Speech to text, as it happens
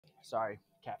Sorry,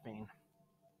 caffeine.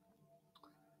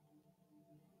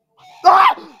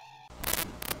 Ah!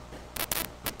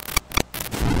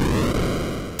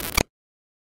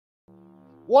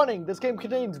 Warning, this game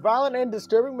contains violent and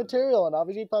disturbing material and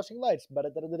obviously flashing lights.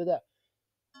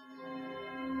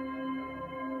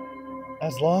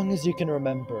 As long as you can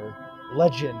remember,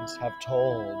 legends have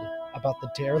told about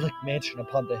the derelict mansion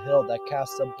upon the hill that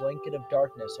casts a blanket of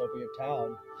darkness over your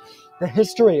town. The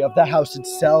history of the house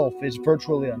itself is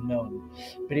virtually unknown,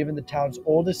 but even the town's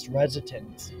oldest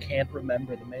residents can't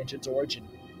remember the mansion's origin.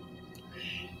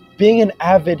 Being an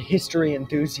avid history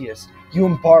enthusiast, you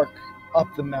embark up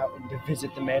the mountain to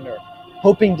visit the manor,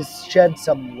 hoping to shed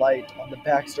some light on the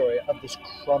backstory of this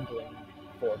crumbling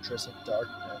fortress of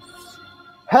darkness.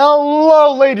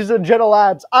 Hello, ladies and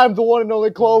gentlelads, I'm the one and only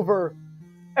Clover,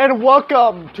 and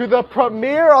welcome to the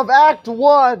premiere of Act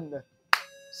 1,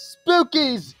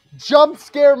 Spooky's Jump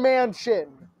Scare Mansion.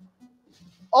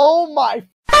 Oh my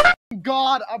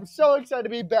god, I'm so excited to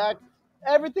be back.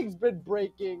 Everything's been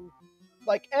breaking.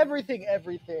 Like, everything.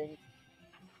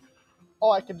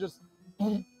 Oh, I can just...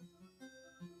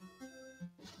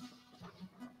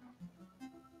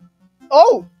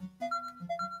 Oh!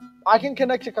 I can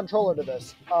connect a controller to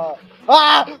this.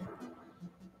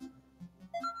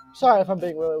 Sorry if I'm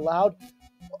being really loud.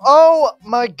 Oh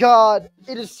my god.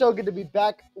 It is so good to be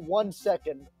back. 1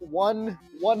 second. One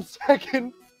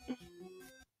second.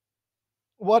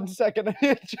 1 second. I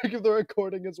need to check if the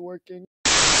recording is working.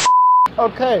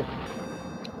 Okay.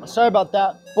 Sorry about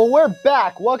that. But we're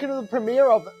back. Welcome to the premiere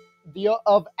of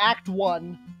Act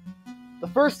 1. The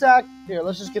first act. Here,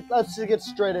 let's just get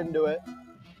straight into it.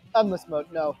 Endless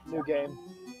mode. No, new game.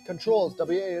 Controls.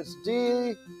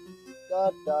 WASD.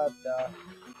 Hello.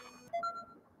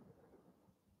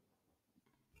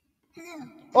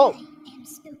 Oh. I am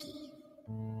Spooky.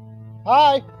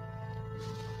 Hi.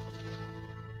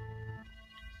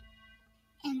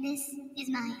 And this is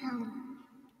my home.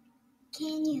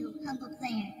 Can you, humble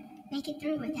player, make it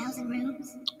through 1,000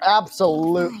 rooms?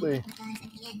 Absolutely. With eyes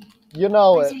at the end. You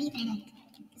know Or it. is there even an end?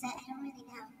 Because I don't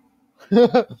really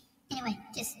know. Anyway,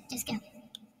 just go.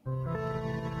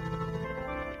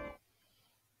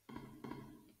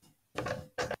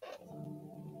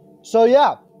 So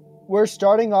yeah, we're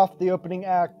starting off the opening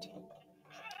act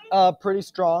pretty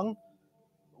strong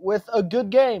with a good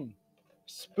game.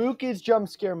 Spooky's Jump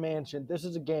Scare Mansion. This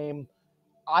is a game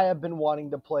I have been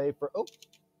wanting to play for... Oh,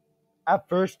 at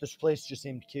first this place just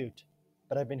seemed cute,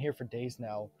 but I've been here for days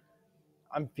now.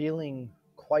 I'm feeling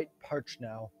quite parched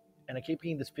now, and I keep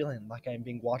getting this feeling like I'm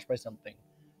being watched by something.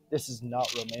 This is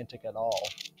not romantic at all.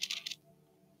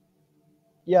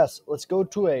 Yes, let's go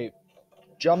to a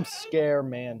Jump Scare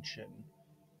Mansion.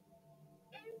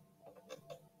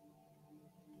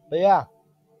 But yeah.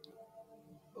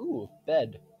 Ooh,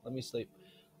 bed. Let me sleep.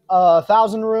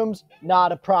 1,000 rooms,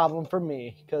 not a problem for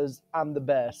me, because I'm the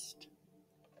best.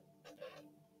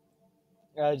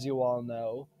 As you all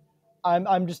know.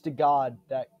 I'm just a god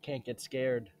that can't get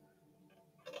scared.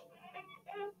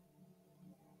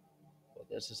 Well,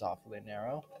 this is awfully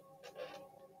narrow.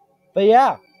 But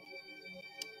yeah.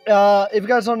 If you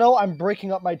guys don't know, I'm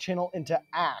breaking up my channel into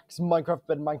acts. Minecraft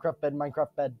bed, Minecraft bed,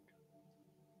 Minecraft bed.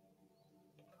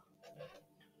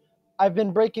 I've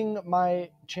been breaking my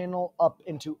channel up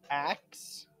into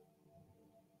acts.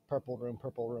 Purple room,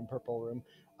 purple room, purple room.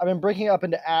 I've been breaking it up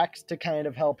into acts to kind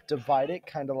of help divide it,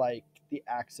 kind of like the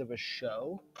acts of a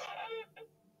show.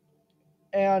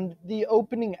 And the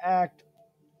opening act,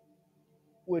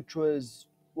 which was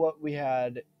what we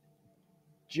had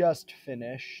just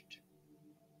finished,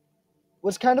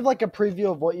 was kind of like a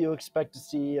preview of what you expect to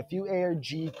see. A few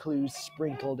ARG clues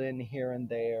sprinkled in here and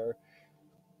there.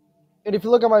 And if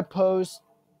you look at my post...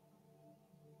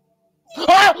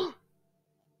 Ah!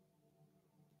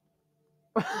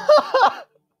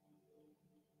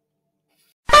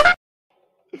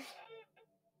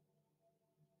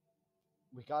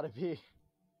 We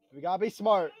gotta be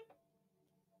smart.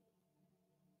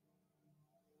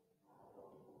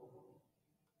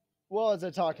 What was I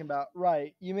talking about?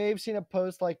 Right. You may have seen a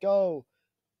post like, oh,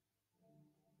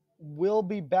 we'll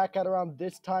be back at around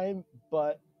this time,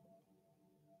 but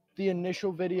the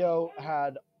initial video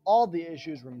had all the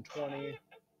issues, room 20,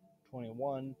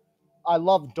 21. I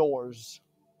love doors.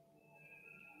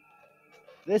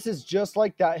 This is just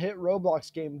like that hit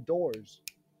Roblox game, Doors.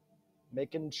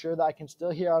 Making sure that I can still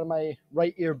hear out of my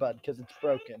right earbud because it's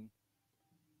broken.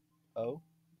 Oh?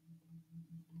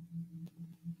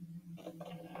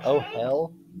 Oh,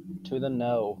 hell to the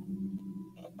no.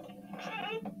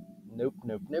 Nope,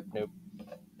 nope, nope, nope.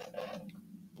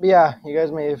 But yeah, you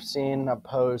guys may have seen a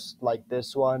post like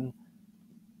this one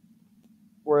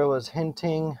where it was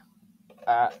hinting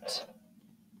at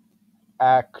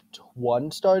Act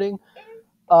 1 starting.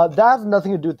 That has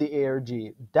nothing to do with the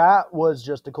ARG. That was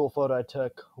just a cool photo I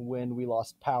took when we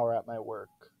lost power at my work.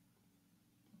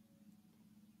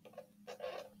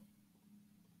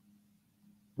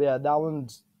 Yeah, that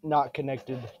one's not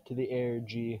connected to the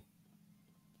ARG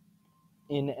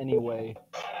in any way.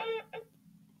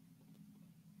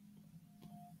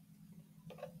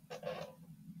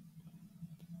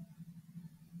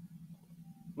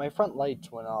 My front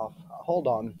lights went off. Hold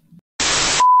on.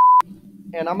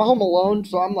 And I'm home alone,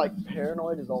 so I'm like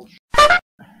paranoid as all shit.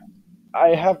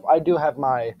 I do have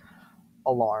my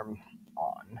alarm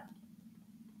on.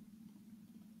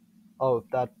 Oh,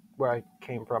 that's where I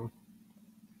came from.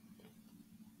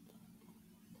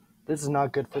 This is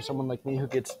not good for someone like me who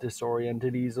gets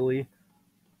disoriented easily.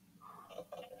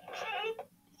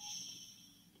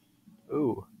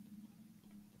 Ooh.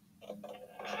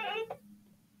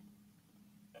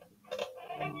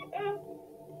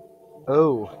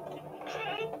 Oh.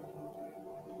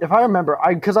 If I remember,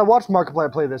 because I watched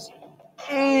Markiplier play this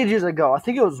ages ago. I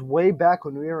think it was way back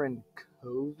when we were in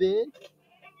COVID.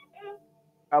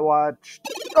 I watched.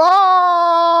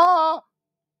 Ah!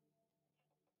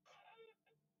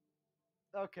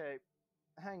 Okay,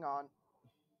 hang on.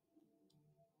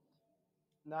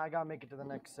 Now I gotta make it to the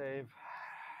next save.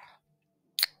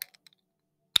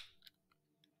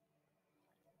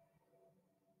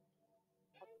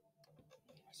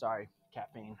 Sorry,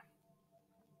 caffeine.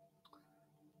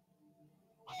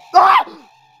 Ah!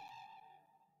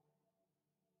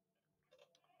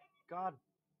 God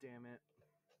damn it.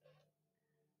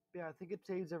 Yeah, I think it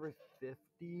saves every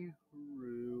 50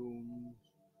 rooms.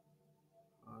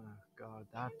 Oh, God,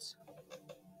 that's...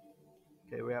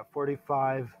 Okay, we're at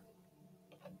 45.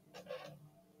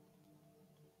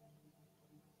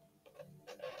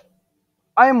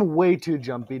 I am way too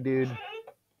jumpy, dude.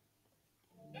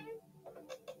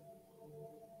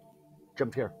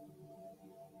 Jump here.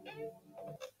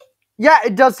 Yeah,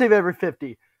 it does save every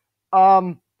 50.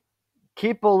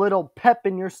 Keep a little pep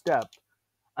in your step.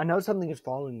 I know something is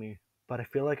following me, but I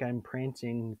feel like I'm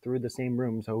prancing through the same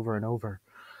rooms over and over.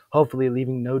 Hopefully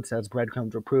leaving notes as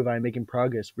breadcrumbs will prove I am making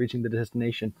progress, reaching the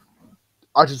destination.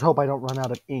 I just hope I don't run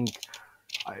out of ink.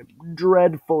 I'm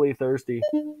dreadfully thirsty.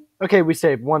 Okay, we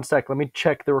saved. 1 sec. Let me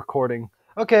check the recording.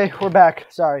 Okay, we're back.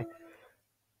 Sorry.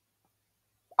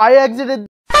 I exited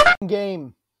the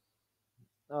game.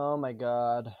 Oh my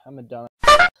god. I'm a dumb.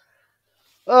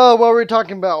 Oh, what were we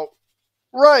talking about?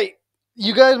 Right.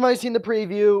 You guys might have seen the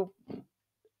preview.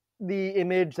 The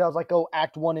image that was like, oh,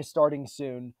 Act 1 is starting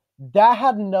soon. That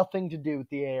had nothing to do with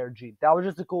the ARG. That was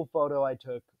just a cool photo I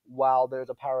took while there's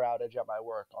a power outage at my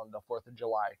work on the 4th of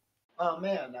July. Oh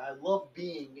man, I love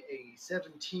being a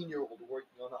 17-year-old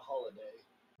working on a holiday.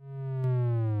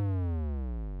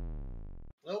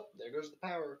 Nope, there goes the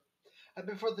power.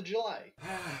 Happy 4th of July.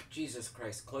 Jesus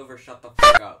Christ, Clover, shut the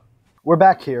fuck up. We're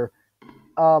back here.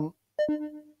 Oh.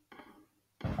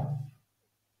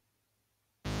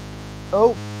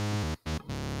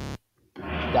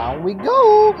 Down we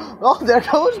go. Oh, there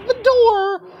goes the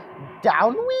door.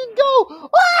 Down we go.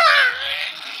 Ah!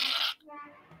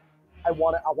 I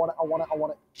want it.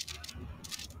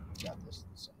 Got this.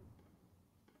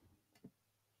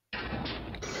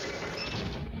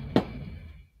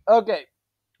 Okay.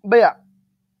 But yeah.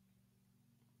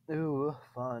 Ooh,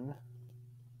 fun.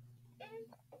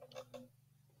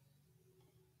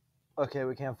 Okay,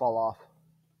 we can't fall off.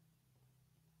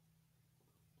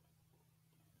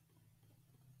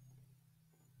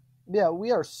 Yeah,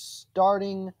 we are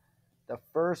starting the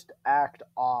first act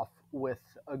off with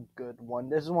a good one.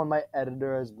 This is one my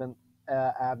editor has been,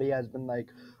 Abby has been like,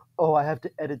 oh, I have to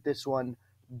edit this one.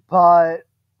 But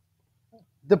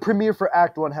the premiere for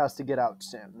Act 1 has to get out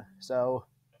soon. So,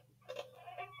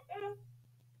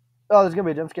 oh, there's going to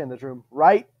be a jump scare in this room.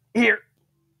 Right here.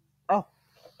 Oh.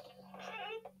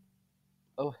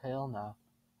 Oh, hell no.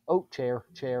 Oh, chair.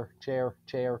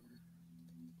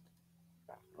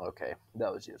 Okay,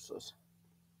 that was useless.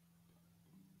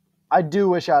 I do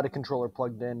wish I had a controller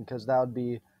plugged in, because that would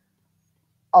be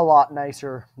a lot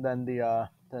nicer than the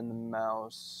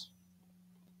mouse.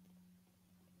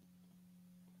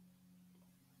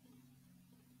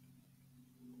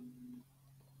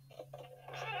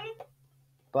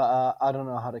 But I don't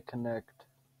know how to connect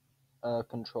a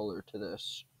controller to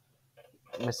this,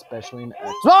 especially in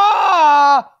X.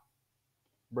 Ah!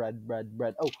 Bread.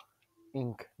 Oh,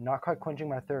 ink. Not quite quenching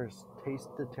my thirst. Taste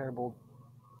the terrible.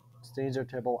 Stains are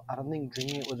terrible. I don't think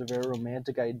drinking it was a very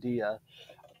romantic idea.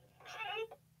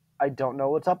 I don't know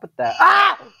what's up with that.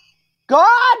 Ah!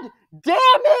 God damn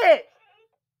it!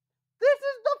 This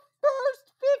is the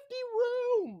first 50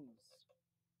 rooms!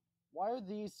 Why are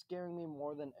these scaring me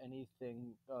more than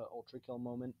anything? Ultra kill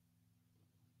moment.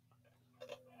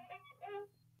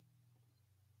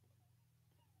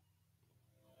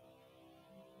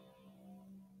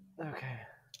 Okay.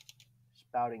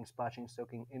 Spouting, splashing,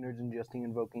 soaking, innards, ingesting,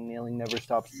 invoking, nailing, never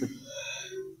stops.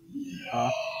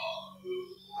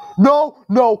 No!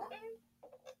 No!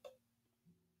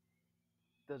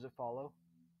 Does it follow?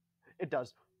 It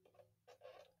does.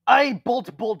 Aye!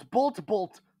 Bolt, bolt, bolt,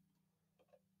 bolt!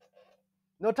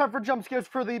 No time for jump scares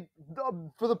for the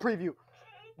preview.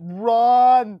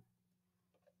 Run!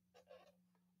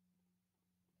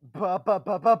 Ba ba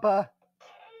ba ba ba.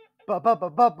 Ba ba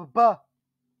ba ba ba ba.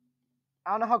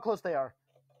 I don't know how close they are.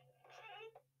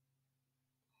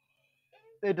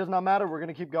 It does not matter. We're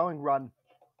gonna keep going. Run.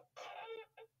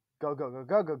 Go, go, go,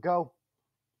 go, go, go.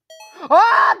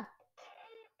 Ah!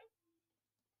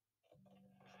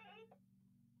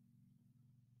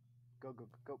 Go, go,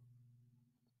 go, go.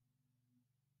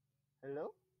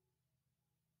 Hello?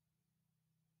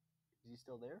 Is he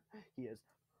still there? He is.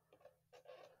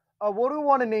 What do we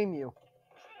want to name you?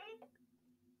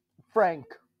 Frank.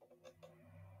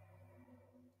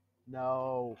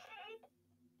 No.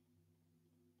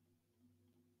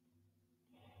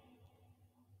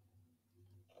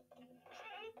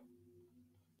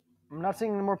 I'm not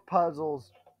seeing any more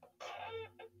puzzles.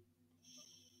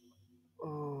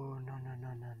 Oh, no, no,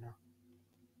 no, no, no.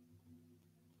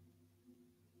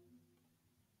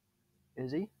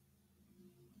 Is he?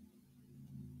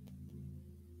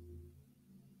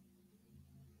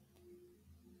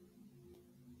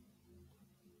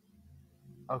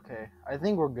 Okay, I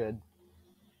think we're good.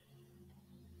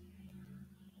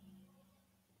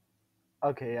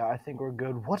 Okay, yeah, I think we're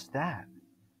good. What's that?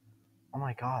 Oh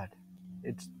my god.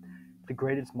 It's the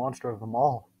greatest monster of them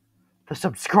all. The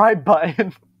subscribe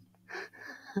button.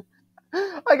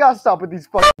 I gotta stop with these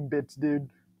fucking bits, dude.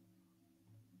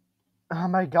 Oh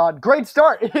my god. Great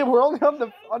start! We're only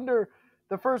on under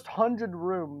the first 100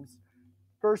 rooms.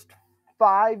 First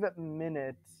 5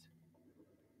 minutes.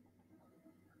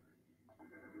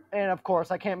 And of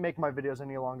course, I can't make my videos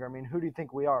any longer. I mean, who do you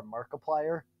think we are?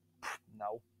 Markiplier?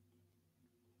 No.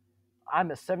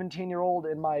 I'm a 17-year-old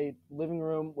in my living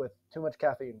room with too much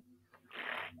caffeine.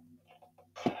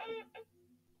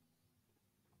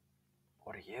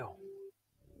 What are you?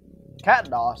 Cat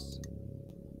DOS.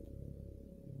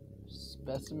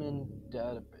 Specimen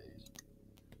database.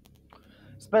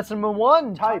 Specimen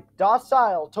 1, type,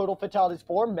 docile, total fatalities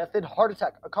 4, method, heart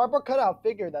attack. A cardboard cutout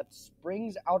figure that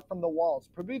springs out from the walls.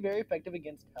 Proved to be very effective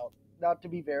against health. Not to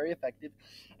be very effective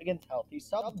against healthy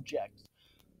subjects.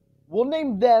 We'll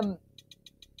name them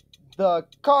the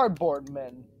Cardboard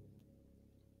Men.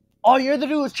 All you had to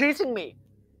do was chasing me.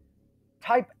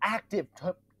 Type active.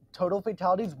 Total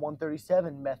fatalities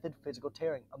 137. Method physical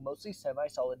tearing. A mostly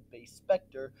semi-solid base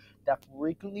specter that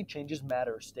frequently changes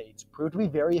matter states. Proved to be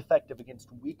very effective against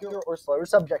weaker or slower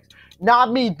subjects.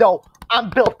 Not me though. I'm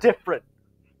built different.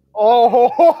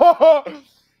 Oh.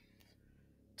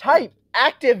 Type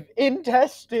active in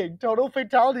testing. Total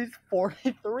fatalities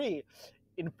 43.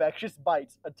 Infectious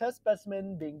bites. A test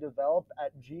specimen being developed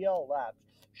at GL Labs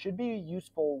should be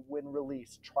useful when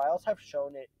released. Trials have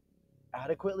shown it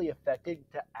adequately effective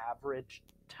to average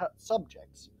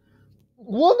subjects.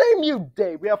 We'll name you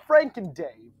Dave. We have Frank and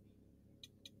Dave.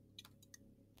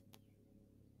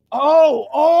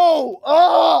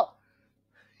 Oh!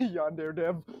 Yonder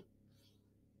Dev.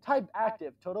 Type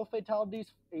active. Total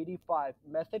fatalities 85.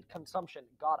 Method consumption.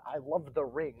 God, I love the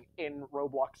ring in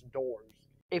Roblox doors.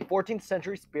 A 14th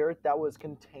century spirit that was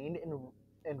contained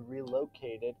and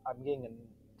relocated. I'm getting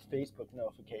a Facebook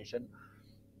notification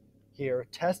here.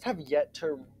 Tests have yet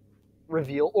to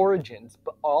reveal origins,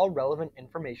 but all relevant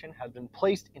information has been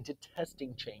placed into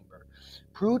testing chamber.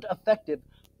 Proved effective,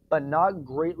 but not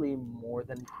greatly more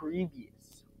than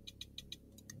previous.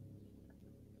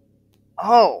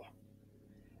 Oh!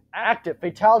 Active.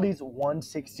 Fatalities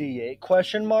 168,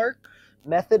 question mark.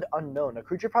 Method unknown. A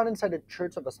creature found inside a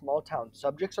church of a small town.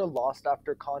 Subjects are lost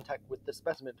after contact with the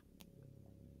specimen.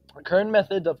 The current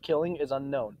method of killing is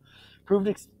unknown. Proved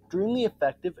extremely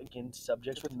effective against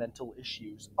subjects with mental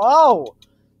issues. Oh!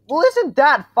 Well, isn't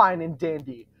that fine and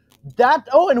dandy?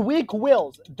 And weak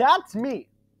wills. That's me.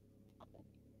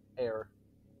 Error.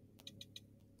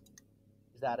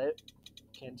 Is that it?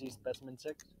 Can't see specimen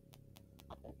 6?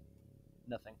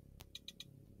 Nothing.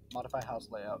 Modify house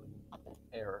layout.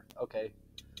 Error. Okay.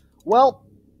 Well,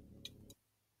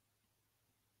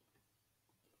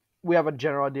 we have a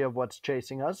general idea of what's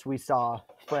chasing us. We saw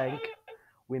Frank.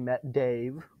 We met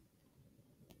Dave.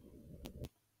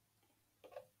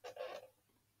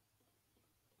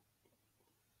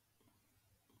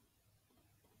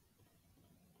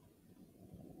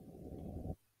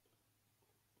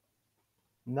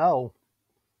 No.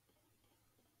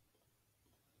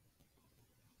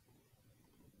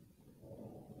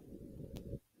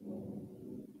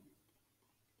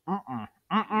 Mm-mm.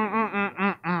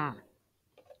 Mm-mm-mm-mm-mm-mm.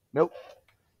 Nope.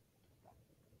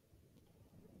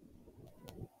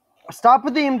 Stop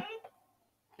with the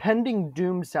impending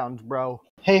doom sounds, bro.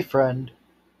 Hey, friend.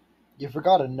 You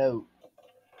forgot a note.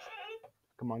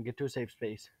 Come on, get to a safe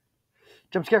space.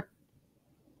 Jump scare.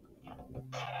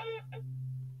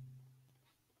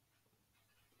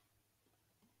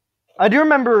 I do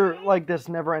remember, like, this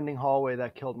never-ending hallway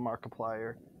that killed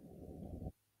Markiplier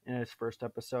in his first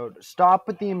episode. Stop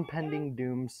with the impending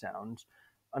doom sounds.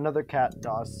 Another cat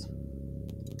does.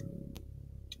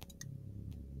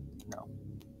 No.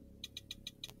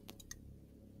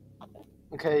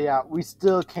 Okay, yeah, we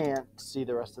still can't see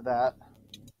the rest of that.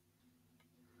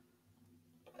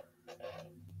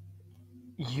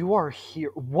 You are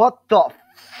here. What the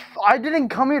I didn't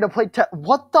come here to play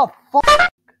what the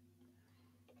fuck?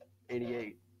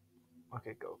 88.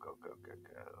 Okay, go.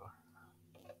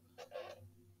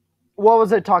 What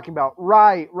was I talking about?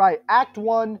 Right. Act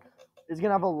 1 is going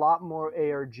to have a lot more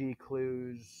ARG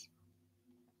clues.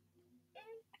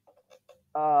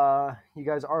 You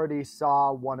guys already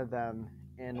saw one of them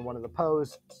in one of the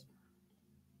posts,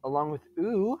 along with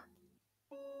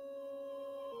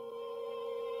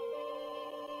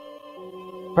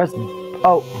Preston.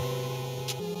 Oh,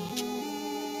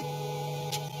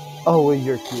 well,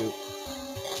 you're cute.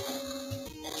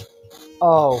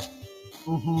 Oh,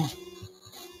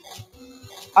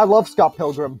 I love Scott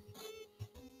Pilgrim.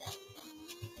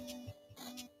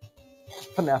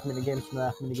 FNAF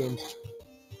minigames.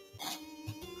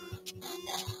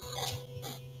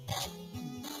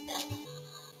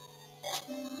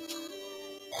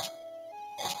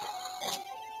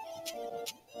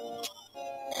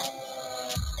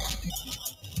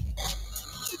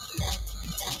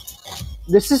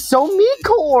 This is so me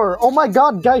core. Oh my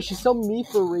god, guys, she's so me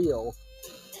for real.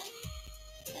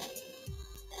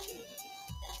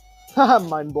 Haha,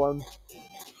 mind blown.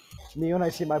 Me when I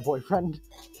see my boyfriend.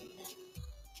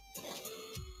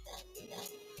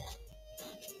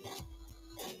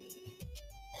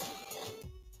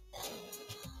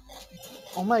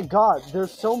 Oh my god, they're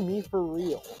so me for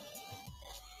real.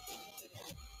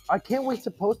 I can't wait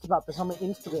to post about this on my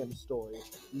Instagram story.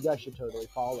 You guys should totally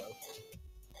follow.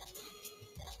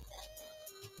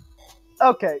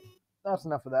 Okay, that's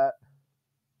enough of that.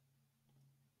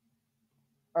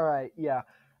 Alright, yeah.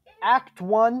 Act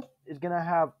 1 is gonna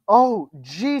have... Oh,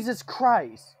 Jesus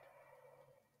Christ!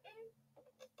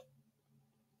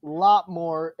 Lot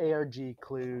more ARG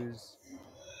clues.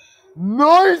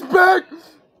 Nice back!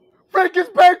 Frank is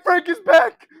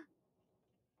back!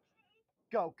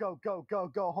 Go.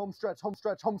 Home stretch.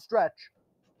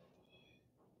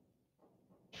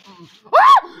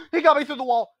 Ah! He got me through the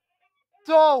wall.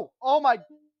 Oh my...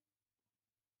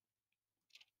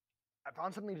 I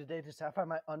found something today to satisfy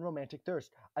my unromantic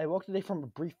thirst. I awoke today from a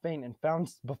brief faint and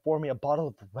found before me a bottle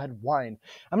of red wine.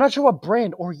 I'm not sure what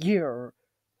brand or year,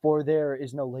 for there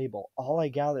is no label. All I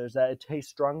gather is that it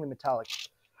tastes strongly metallic.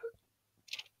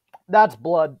 That's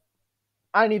blood.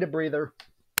 I need a breather.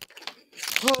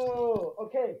 Oh,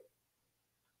 okay.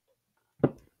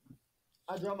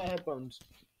 I dropped my headphones.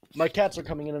 My cats are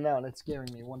coming in and out and it's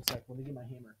scaring me. One sec. Let me get my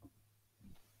hammer.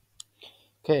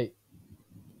 Okay.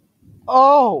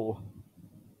 Oh!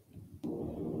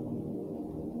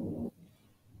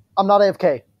 I'm not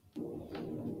AFK.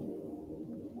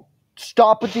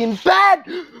 Stop with the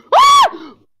embed!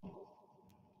 Ah!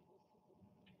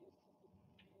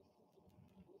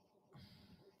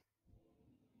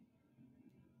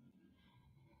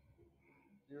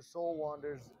 Your soul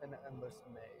wanders in an endless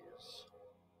maze.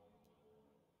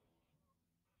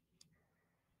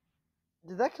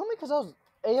 Did that kill me because I was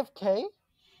AFK?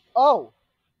 Oh,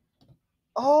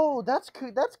 that's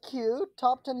cute. That's cute.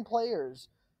 Top 10 players.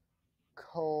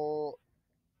 Clover.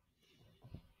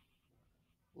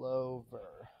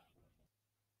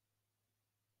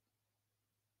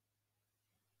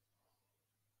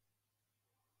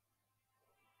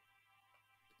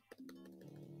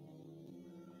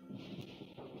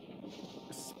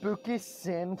 Spooky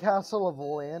sandcastle of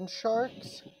land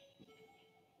sharks.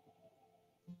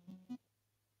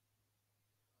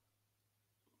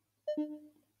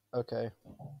 Okay.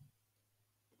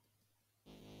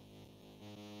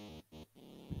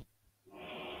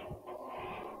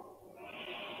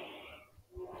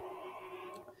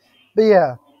 But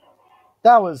yeah,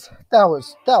 that was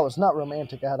not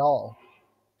romantic at all.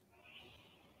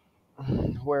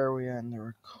 Where are we in the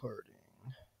recording?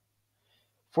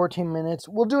 14 minutes.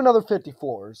 We'll do another 50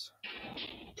 floors.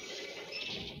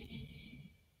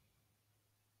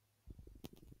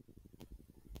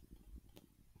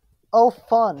 Oh,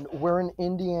 fun. We're in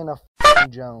Indiana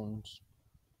Jones.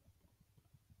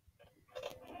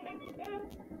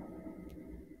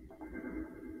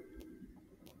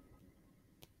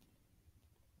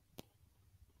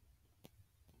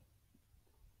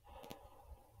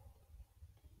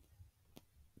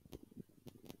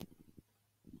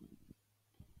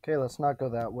 Okay, let's not go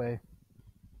that way.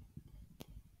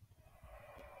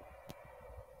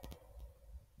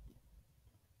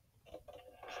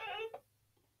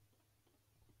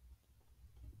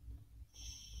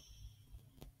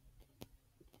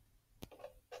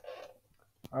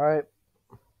 All right,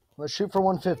 let's shoot for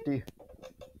 150.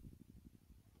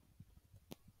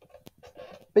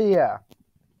 But yeah,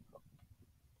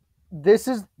 this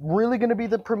is really going to be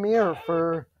the premiere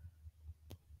for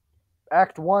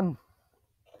Act 1.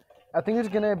 I think it's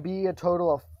going to be a total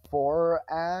of 4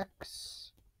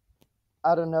 acts.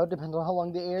 I don't know, depends on how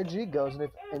long the ARG goes and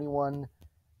if anyone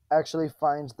actually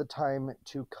finds the time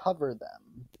to cover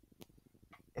them.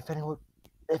 If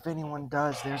anyone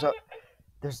does,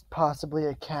 there's possibly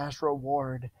a cash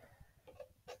reward.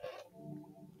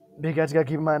 But you guys gotta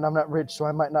keep in mind, I'm not rich, so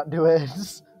I might not do it.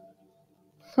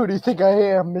 Who do you think I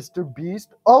am, Mr.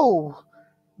 Beast? Oh,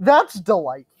 that's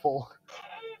delightful.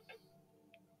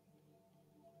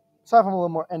 So if I'm a little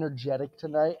more energetic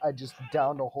tonight, I just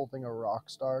downed a whole thing of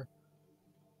Rockstar.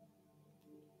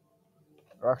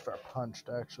 Rockstar Punched,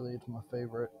 actually. It's my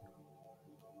favorite.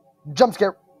 Jump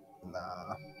scare.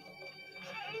 Nah.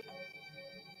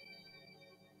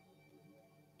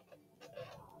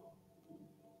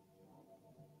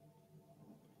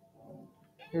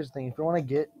 Here's the thing. If you want to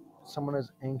get someone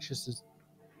as anxious as...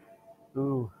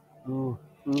 Ooh.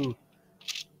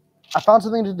 I found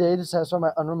something today to satisfy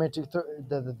my unromantic...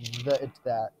 It's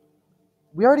that.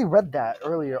 We already read that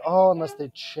earlier. Oh, unless they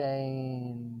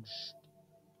changed.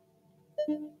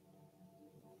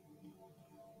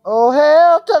 Oh,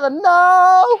 hell to the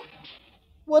no!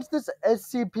 What's this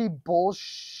SCP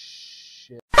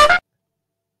bullshit?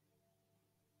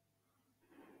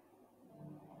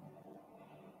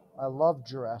 I love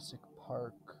Jurassic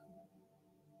Park.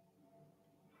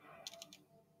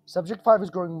 Subject 5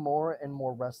 is growing more and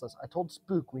more restless. I told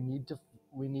Spook we need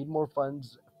more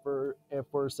funds for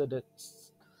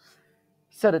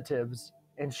sedatives,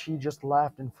 and she just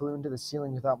laughed and flew into the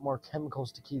ceiling without more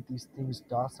chemicals to keep these things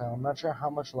docile. I'm not sure how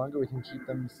much longer we can keep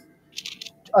them.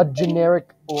 A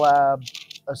generic lab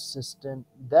assistant.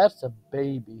 That's a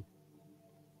baby.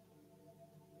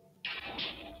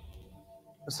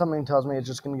 Something tells me it's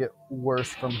just going to get worse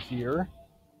from here.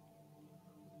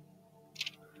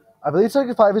 I believe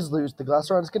Sector 5 is loose. The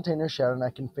glass around its container is shattered, and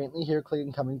I can faintly hear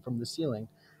clicking coming from the ceiling.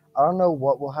 I don't know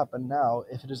what will happen now.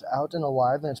 If it is out and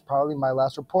alive, then it's probably my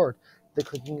last report. The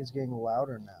clicking is getting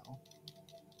louder now.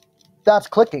 That's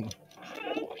clicking.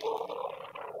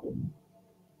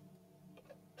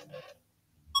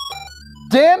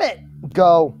 Damn it!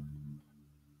 Go.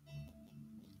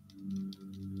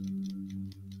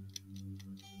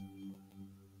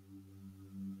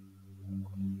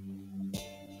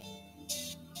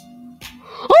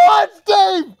 Oh, it's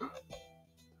Dave!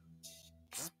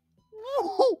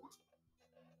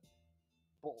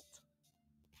 Bolt.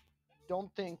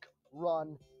 Don't think.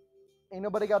 Run. Ain't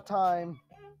nobody got time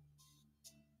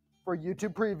for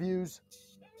YouTube previews.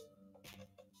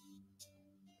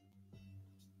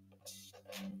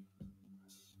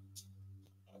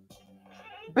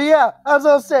 But yeah, as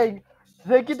I was saying,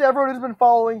 thank you to everyone who's been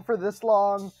following for this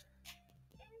long.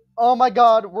 Oh my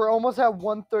god, we're almost at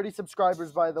 130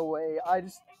 subscribers, by the way. I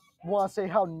just want to say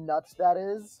how nuts that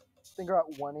is. I think we're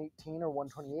at 118 or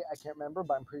 128. I can't remember,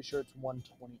 but I'm pretty sure it's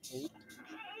 128.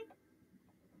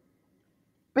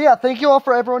 But yeah, thank you all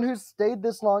for everyone who's stayed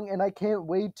this long, and I can't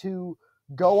wait to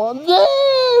go on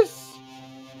this!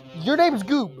 Your name's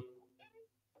Goob.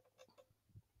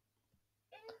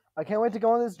 I can't wait to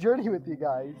go on this journey with you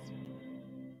guys.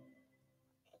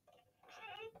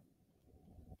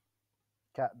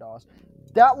 Cat DOS.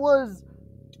 That was...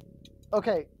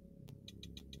 Okay.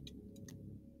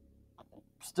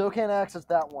 Still can't access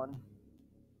that one.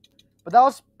 But that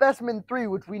was Specimen 3,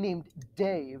 which we named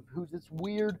Dave, who's this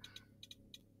weird,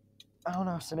 I don't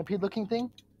know, centipede-looking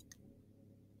thing.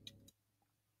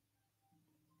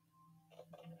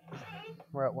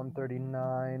 We're at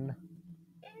 139.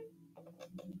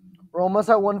 We're almost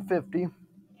at 150.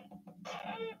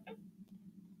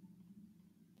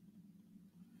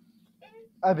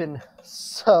 I've been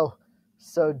so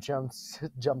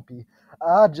jumpy.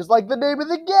 Just like the name of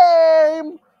the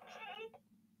game!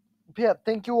 But yeah,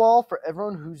 thank you all for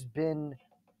everyone who's been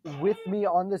with me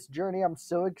on this journey. I'm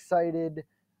so excited.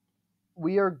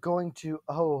 We are going to...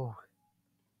 Oh.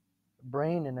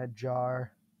 Brain in a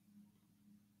jar.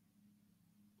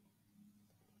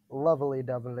 Lovely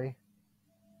doubly.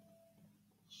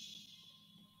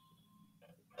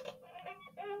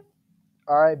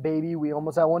 Alright, baby, we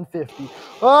almost at 150.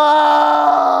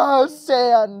 Ah,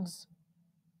 sands!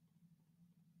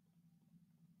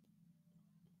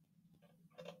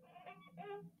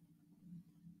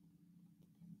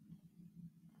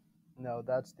 No,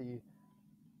 that's the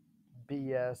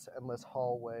BS endless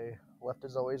hallway. Left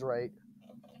is always right.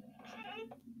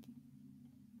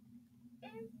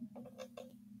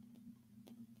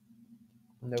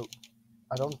 Nope.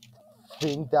 I don't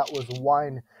think that was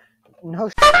wine. No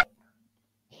shit.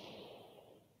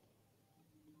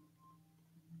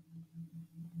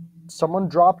 Someone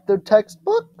dropped their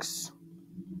textbooks?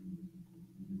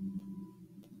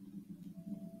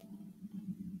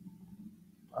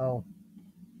 Oh.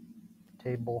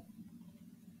 Table.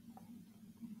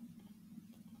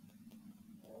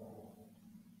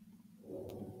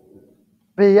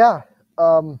 But yeah,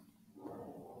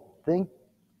 think.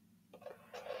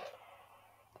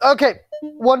 Okay,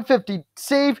 150.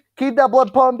 Save, keep that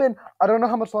blood pumping. I don't know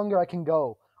how much longer I can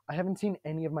go. I haven't seen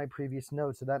any of my previous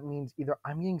notes, so that means either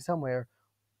I'm getting somewhere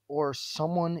or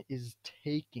someone is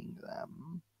taking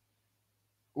them.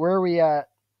 Where are we at?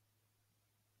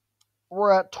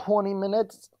 We're at 20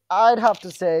 minutes. I'd have to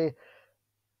say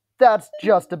that's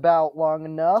just about long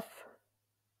enough.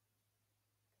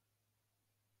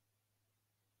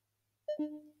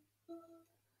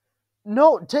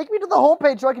 No, take me to the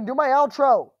homepage so I can do my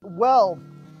outro. Well,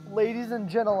 ladies and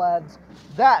gentlelads,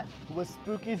 that was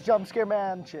Spooky's Jump Scare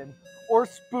Mansion, or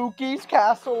Spooky's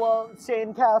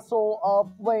Sandcastle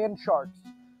of Land Sharks,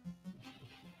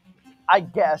 I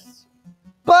guess.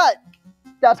 But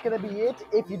that's going to be it.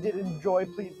 If you did enjoy,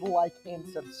 please like and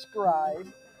subscribe.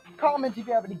 Comment if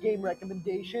you have any game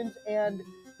recommendations. And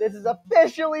this is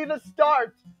officially the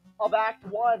start of Act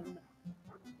 1.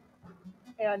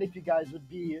 And if you guys would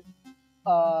be...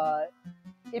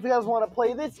 if you guys want to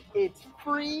play this, it's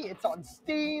free. It's on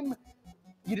Steam.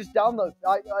 You just download.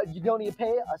 You don't need to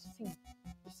pay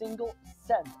a single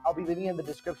cent. I'll be leaving it in the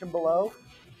description below.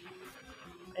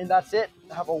 And that's it.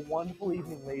 Have a wonderful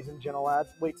evening, ladies and gentlelads.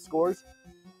 Wait, scores?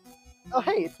 Oh,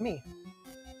 hey, it's me.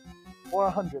 Or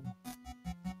 100.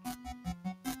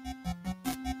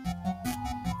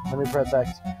 Let me press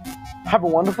X. Have a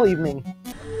wonderful evening.